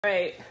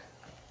Right.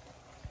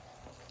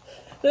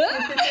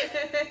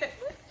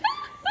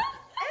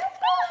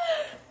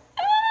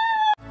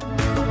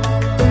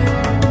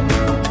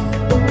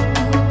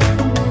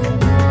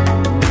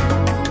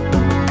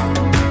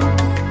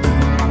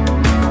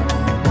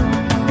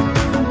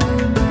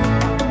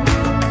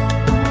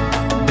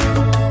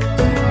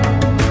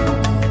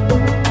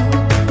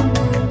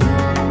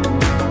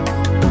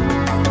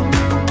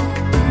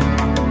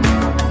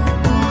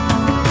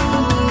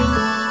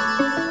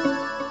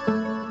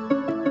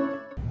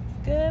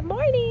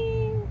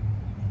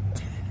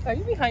 Are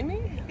you behind me?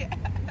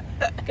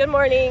 Yeah. Good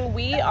morning.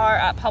 We are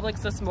at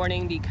Publix this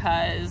morning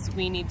because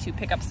we need to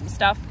pick up some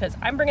stuff because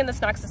I'm bringing the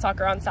snacks to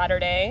soccer on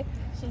Saturday.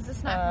 She's the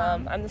snack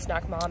mom. I'm the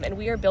snack mom, and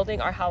we are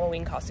building our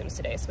Halloween costumes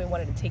today, so we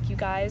wanted to take you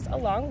guys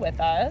along with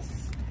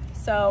us.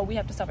 So we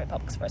have to stop at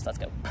Publix first. Let's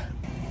go.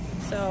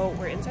 So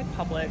we're inside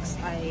Publix.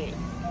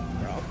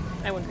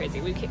 I went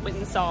crazy. We went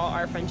and saw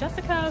our friend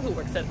Jessica, who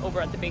works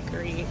over at the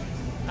bakery.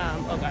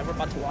 Oh god, we're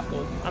about to walk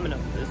over. I'm gonna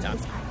put this down.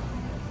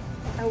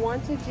 I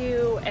want to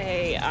do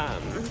a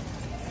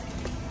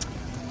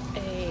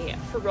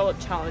fruit roll-up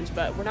challenge,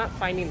 but we're not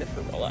finding the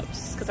fruit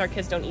roll-ups because our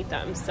kids don't eat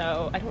them,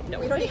 so I don't know.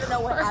 We don't even know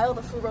what aisle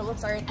the fruit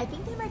roll-ups are in. I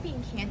think they might be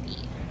in candy.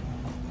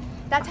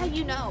 That's how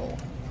you know.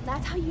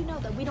 That's how you know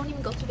that we don't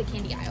even go through the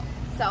candy aisle.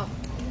 So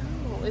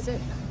no, is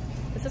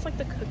this like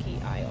the cookie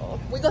aisle?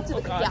 We go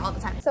through the cookie aisle all the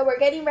time. So we're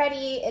getting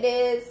ready. It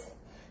is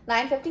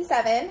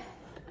 9:57.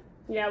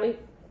 Yeah,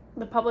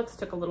 the Publix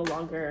took a little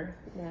longer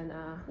than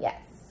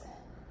yes,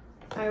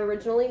 I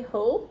originally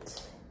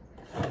hoped.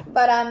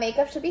 But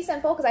makeup should be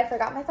simple because I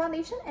forgot my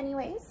foundation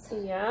anyways.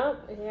 Yeah,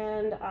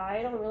 and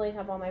I don't really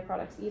have all my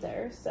products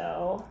either,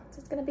 so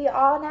it's gonna be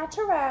all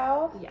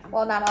natural. Yeah.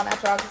 Well, not all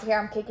natural because here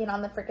I'm kicking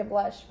on the freaking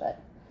blush,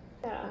 but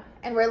yeah.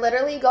 And we're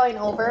literally going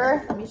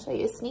over. Let me show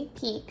you a sneak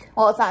peek.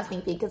 Well, it's not a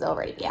sneak peek because it'll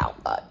already be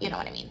out, but you know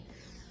what I mean.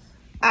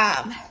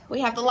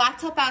 We have the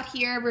laptop out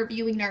here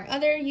reviewing our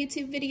other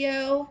YouTube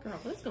video. Girl,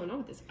 what's going on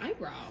with this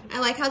eyebrow? I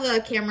like how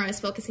the camera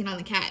is focusing on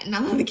the cat and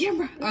not on the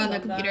camera or on the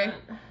computer.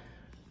 That.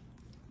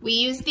 We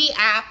use the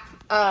app,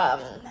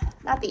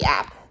 not the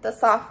app, the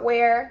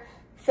software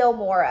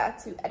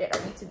Filmora to edit our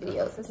YouTube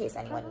videos in case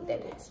anyone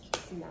needed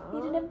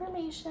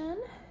information.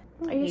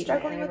 Are you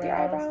struggling with your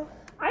eyebrow?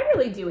 I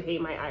really do hate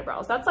my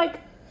eyebrows. That's like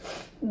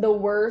the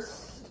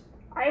worst.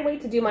 I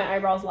wait to do my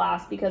eyebrows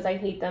last because I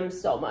hate them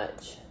so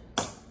much.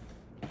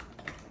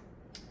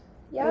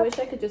 Yep. I wish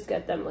I could just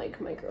get them like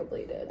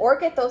microbladed. Or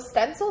get those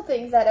stencil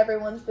things that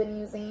everyone's been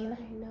using.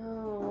 I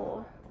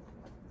know.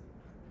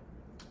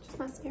 Just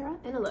mascara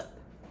and a lip.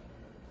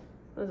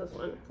 What is this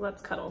one?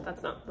 Let's Cuddle.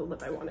 That's not the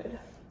lip I wanted.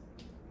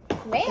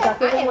 Man, that's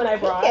the only one I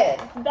brought.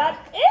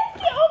 That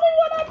is the only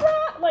one I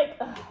brought. Like,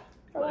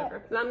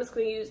 whatever. And I'm just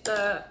gonna use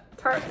the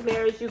Tarte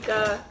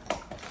Marijuka.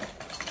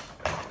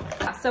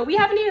 So we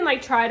haven't even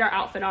like tried our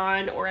outfit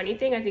on or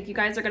anything. I think you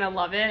guys are gonna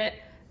love it.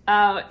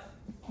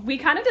 We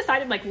kind of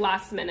decided like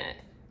last minute.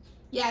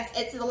 Yes,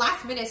 it's the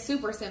last minute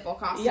super simple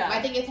costume. Yeah.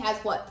 I think it has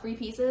what, 3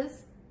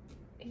 pieces?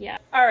 Yeah.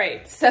 All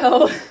right,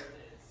 so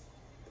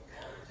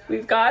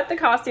we've got the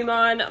costume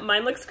on.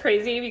 Mine looks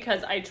crazy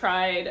because I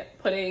tried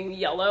putting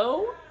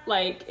yellow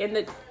like in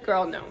the,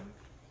 girl, no.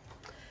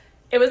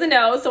 It was a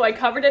no, so I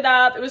covered it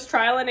up. It was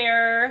trial and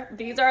error.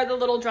 These are the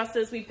little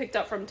dresses we picked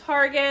up from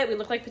Target. We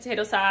look like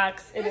potato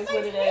sacks. It is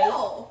what it is.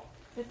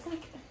 It's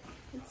like,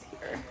 it's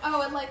here.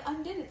 Oh, and like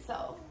undid it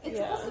so. It's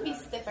supposed to be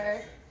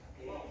stiffer.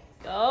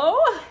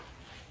 Oh.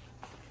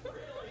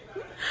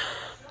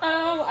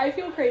 I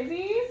feel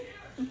crazy.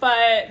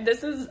 But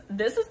this is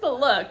the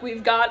look.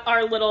 We've got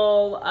our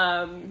little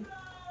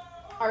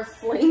our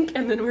slink,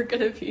 and then we're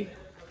gonna be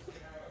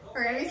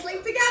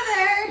slink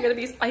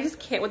together. I just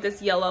can't with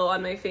this yellow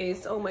on my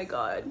face. Oh my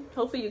god.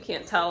 Hopefully you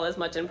can't tell as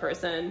much in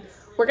person.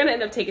 We're gonna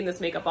end up taking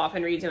this makeup off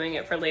and redoing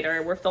it for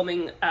later. We're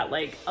filming at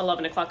like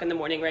 11 o'clock in the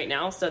morning right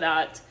now, so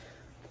that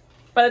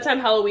by the time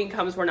Halloween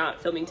comes, we're not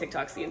filming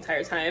TikToks the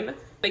entire time.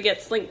 We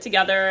get slinked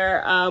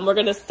together. We're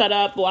gonna set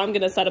up, well, I'm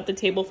gonna set up the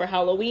table for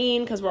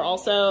Halloween because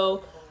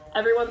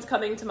everyone's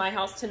coming to my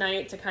house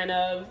tonight to kind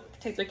of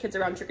take their kids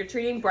around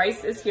trick-or-treating.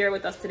 Bryce is here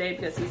with us today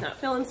because he's not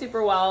feeling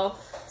super well.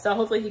 So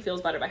hopefully he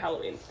feels better by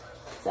Halloween.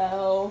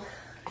 So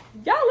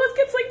yeah, let's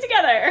get slinked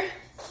together.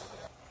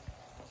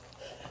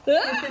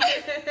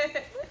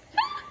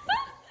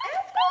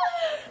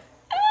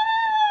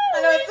 I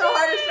know it's so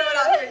hard to show it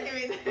off here. Give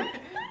me that.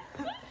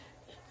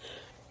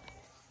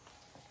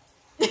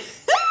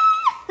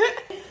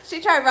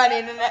 She tried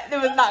running and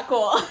it was not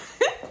cool.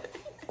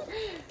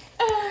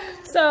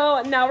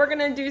 So now we're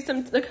gonna do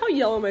some, look how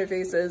yellow my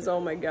face is. Oh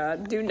my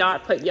god. Do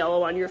not put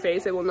yellow on your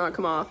face. It will not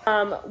come off.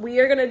 We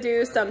are gonna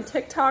do some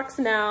TikToks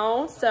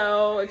now.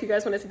 So if you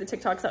guys wanna see the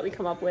TikToks that we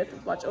come up with,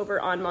 watch over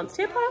on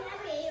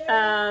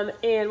Momsoftampa.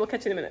 And we'll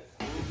catch you in a minute.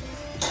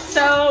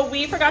 So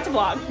we forgot to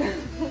vlog.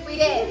 We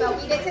did, but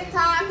we did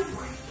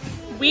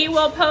TikToks. We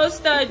will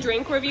post the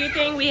drink review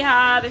thing we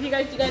have. If you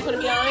guys wanna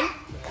be on?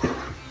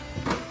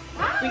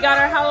 We got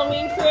our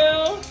Halloween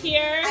crew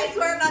here. I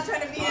swear I'm not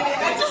trying to be in it.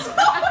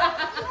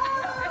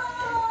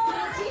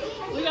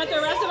 We got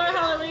the rest of our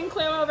Halloween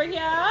Claire over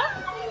here.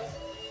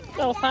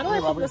 Oh, how do I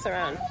flip this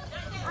around?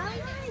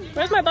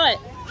 Where's my butt?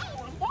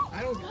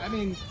 I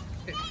mean...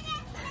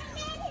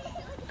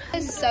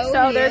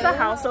 So there's a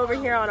house over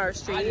here on our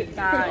street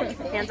that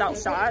hands out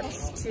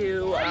shots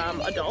to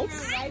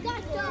adults,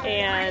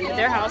 and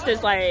their house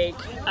is like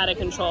out of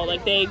control.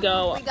 Like they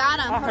go. We got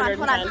them. 110.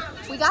 Hold on.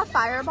 We got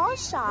fireball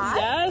shots.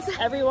 Yes,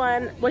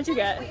 everyone. What'd you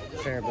get?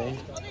 Parrot Bay.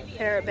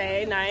 Parrot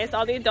Bay, nice.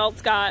 All the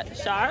adults got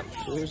shots.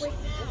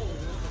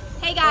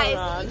 Hey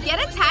guys, get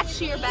attached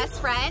to your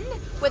best friend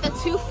with a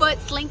 2-foot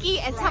slinky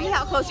and tell me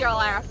how close y'all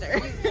are after.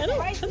 I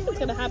don't think what's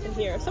gonna happen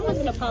here. Someone's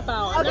gonna pop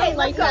out. Okay,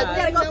 let's go. We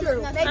gotta go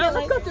through.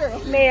 Let's go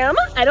through. Ma'am,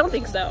 I don't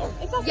think so.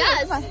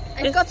 Yes.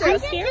 It's go through.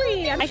 too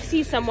scary. I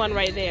see someone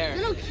right there.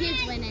 Little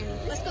kids went in.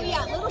 Let's go.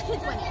 Yeah, little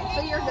kids went in,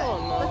 so you're good.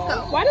 Let's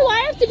go. Why do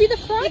I have to be the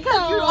front?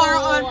 Because you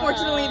are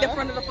unfortunately the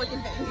front of the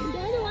fucking thing.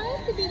 Why do I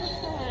have to be the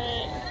front?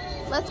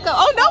 Let's go.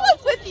 Oh,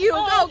 Noah's with you.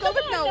 Oh, go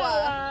with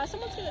Noah.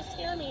 Someone's gonna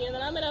scare me, and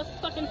then I'm gonna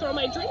fucking throw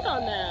my drink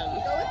on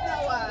them. Go with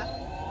Noah.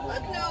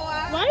 Look,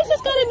 Noah. Why is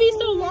this gotta be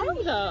so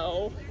long,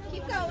 though?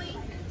 Keep going.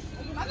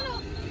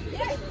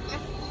 Yes.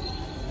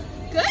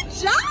 Good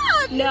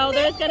job. No,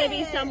 there's gonna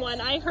be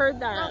someone. I heard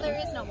them. No, there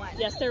is no one.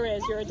 Yes, there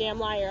is. You're a damn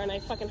liar, and I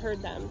fucking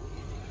heard them.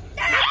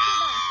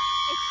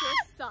 It's your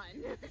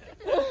son.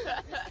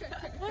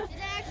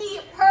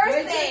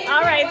 Person.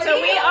 All right, so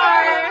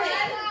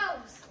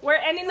we're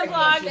ending the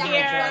vlog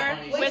here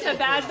with a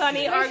Bad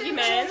Bunny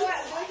argument.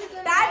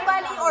 Bad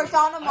Bunny or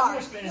Don Omar?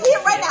 Here,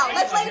 right now.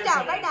 Let's lay it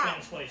down, right now.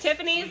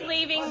 Tiffany's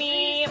leaving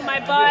me. My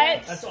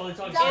butt is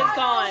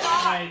gone.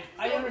 I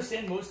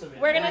understand most of it.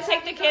 We're going to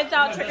take the kids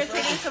out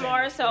trick-or-treating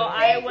tomorrow, so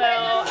I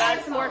will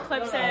add some more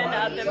clips in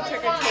of them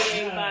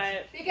trick-or-treating,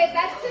 but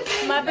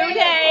my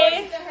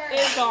booty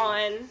is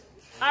gone.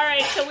 All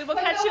right, so we will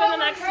catch you in the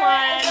next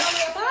one.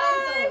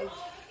 Bye.